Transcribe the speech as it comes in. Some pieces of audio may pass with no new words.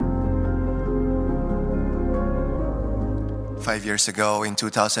5 years ago, in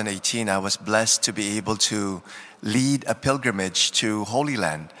 2018, I was blessed to be able to lead a pilgrimage to Holy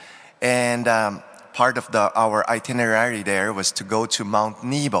Land. And part of our itinerary there was to go to Mount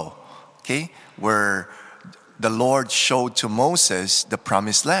Nebo, okay, where the Lord showed to Moses the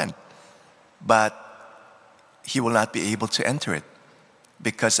promised land. But he will not be able to enter it.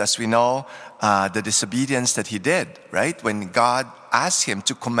 Because as we know, the disobedience that he did, right? When God asked him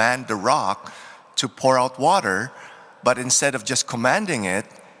to command the rock to pour out water, but instead of just commanding it,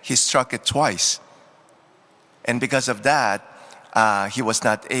 he struck it twice. And because of that, he was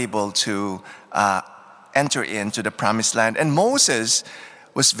not able to enter into the promised land. And Moses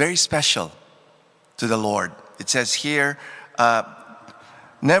was very special to the Lord. It says here,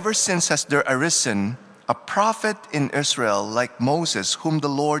 never since has there arisen a prophet in Israel like Moses, whom the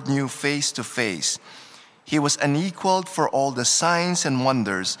Lord knew face to face. He was unequaled for all the signs and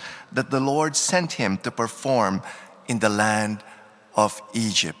wonders that the Lord sent him to perform in the land of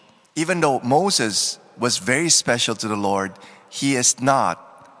Egypt. Even though Moses was very special to the Lord, he is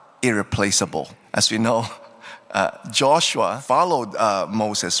not irreplaceable. As we know, Joshua followed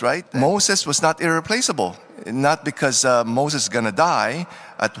Moses, right? Moses was not irreplaceable. Not because Moses is going to die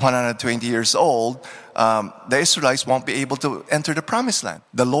at 120 years old, the Israelites won't be able to enter the promised land.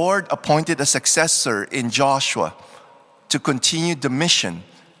 The Lord appointed a successor in Joshua to continue the mission,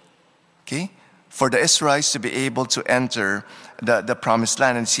 okay, for the Israelites to be able to enter the promised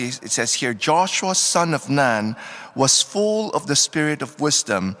land. And it says here, Joshua, son of Nun, was full of the spirit of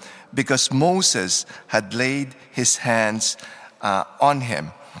wisdom because Moses had laid his hands on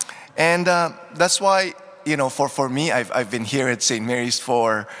him. And that's why, you know, for me, I've been here at St. Mary's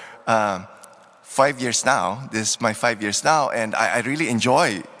for 5 years now. This is my 5 years now, and I really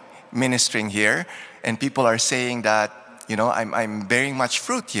enjoy ministering here. And people are saying that, you know, I'm bearing much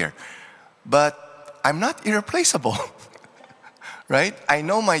fruit here. But I'm not irreplaceable, right? I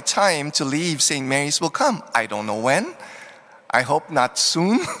know my time to leave St. Mary's will come. I don't know when. I hope not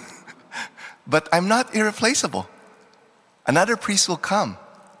soon. But I'm not irreplaceable. Another priest will come,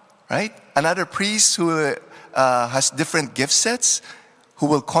 right? Another priest who has different gift sets, who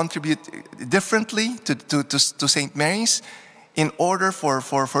will contribute differently to St. Mary's in order for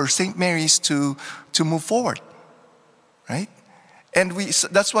St. Mary's to move forward, right? And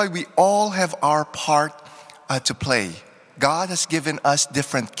that's why we all have our part to play. God has given us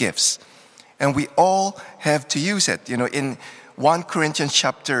different gifts, and we all have to use it. You know, in 1 Corinthians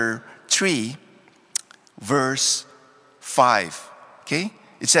chapter 3, verse 5, okay?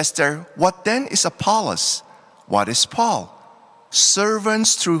 It says there, what then is Apollos? What is Paul?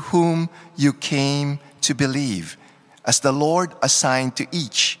 Servants through whom you came to believe, as the Lord assigned to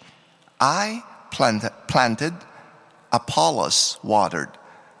each. I planted, Apollos watered,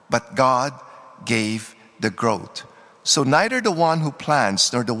 but God gave the growth. So neither the one who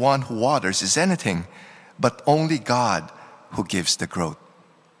plants nor the one who waters is anything, but only God who gives the growth.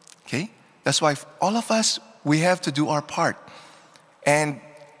 Okay? That's why all of us, we have to do our part. And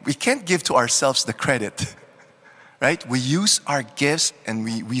we can't give to ourselves the credit, right? We use our gifts and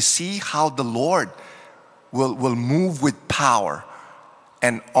we see how the Lord will move with power,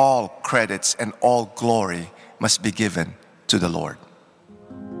 and all credits and all glory must be given to the Lord.